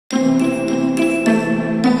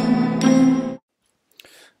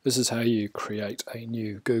This is how you create a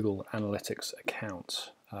new Google Analytics account.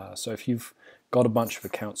 So if you've got a bunch of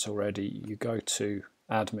accounts already, you go to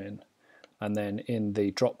Admin, and then in the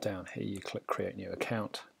drop down here you click Create New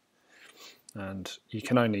Account, and you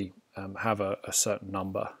can only have a certain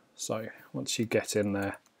number. So once you get in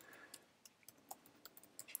there,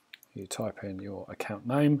 you type in your account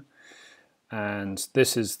name, and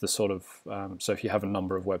this is the sort of, so if you have a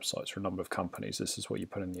number of websites or a number of companies, this is what you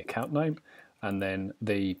put in the account name, and then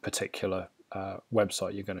the particular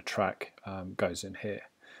website you're going to track goes in here.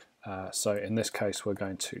 So in this case we're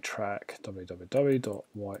going to track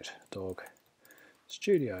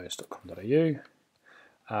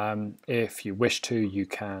www.whitedogstudios.com.au. If you wish to, you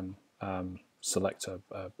can select a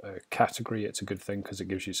category. It's a good thing because it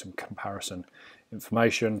gives you some comparison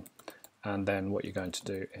information. And then what you're going to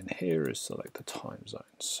do in here is select the time zone.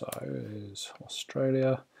 So is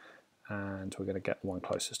Australia, and we're going to get the one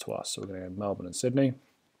closest to us. So we're going to go Melbourne and Sydney.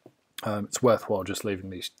 It's worthwhile just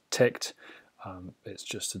leaving these ticked. It's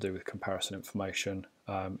just to do with comparison information.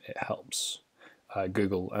 It helps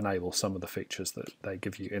Google enable some of the features that they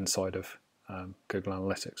give you inside of Google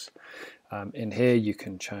Analytics. In here you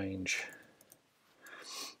can change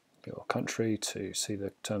your country to see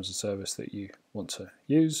the terms of service that you want to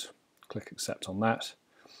use. Click accept on that,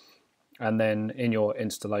 and then in your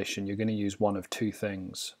installation you're going to use one of two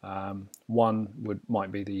things. One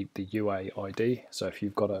might be the UA ID. So if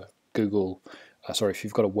you've got a if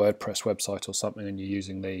you've got a WordPress website or something and you're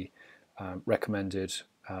using the recommended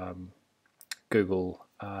Google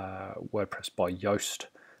WordPress by Yoast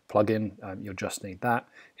plugin, you'll just need that.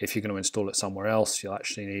 If you're going to install it somewhere else, you'll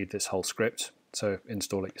actually need this whole script to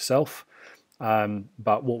install it yourself.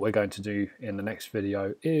 But what we're going to do in the next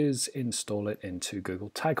video is install it into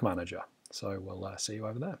Google Tag Manager. So we'll see you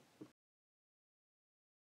over there.